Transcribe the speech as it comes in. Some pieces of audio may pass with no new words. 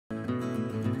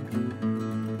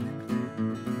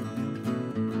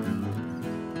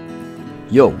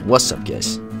Yo, what's up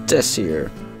guys? Tess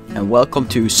here, and welcome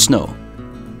to Snow.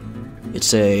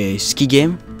 It's a ski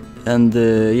game, and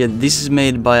yeah, this is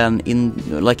made by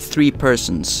like 3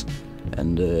 persons,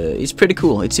 and it's pretty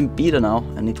cool. It's in beta now,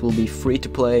 and it will be free to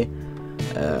play.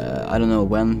 I don't know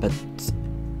when, but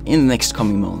in the next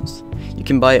coming months. You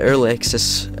can buy early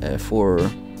access for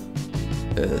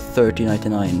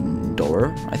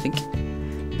 $30.99, I think.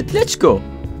 But let's go.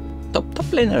 Top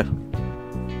laner.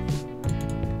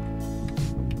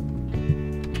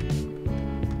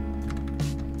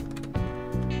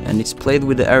 And it's played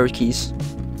with the arrow keys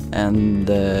and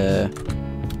the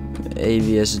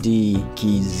AVSD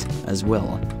keys as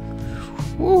well.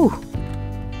 Woo!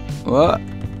 What?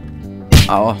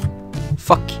 Oh,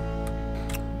 fuck!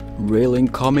 Rail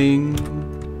incoming.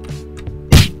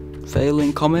 Fail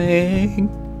incoming.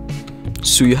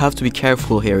 So you have to be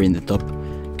careful here in the top,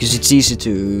 because it's easy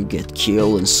to get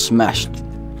killed and smashed.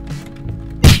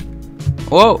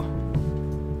 Whoa!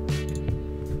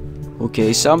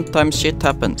 Okay, sometimes shit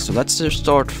happens, so let's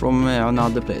start from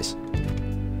another place.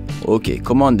 Okay,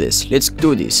 come on let's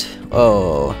do this.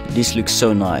 Oh, this looks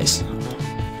so nice.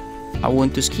 I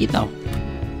want to ski now.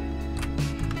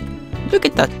 Look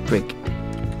at that prick.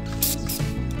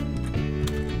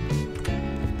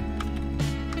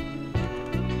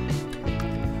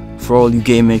 For all you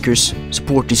game makers,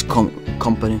 support this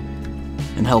company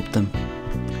and help them.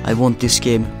 I want this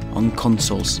game on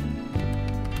consoles.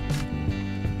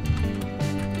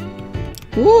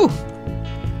 Woo!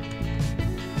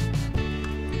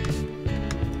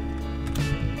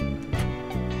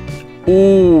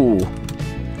 Ooh!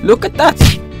 Look at that!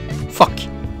 Fuck!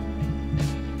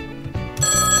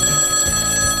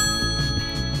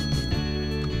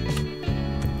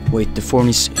 Wait, the phone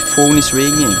is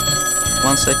ringing.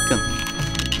 1 second.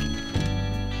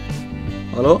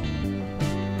 Hallå?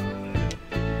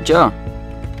 Tja!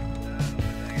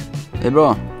 Det är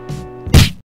bra.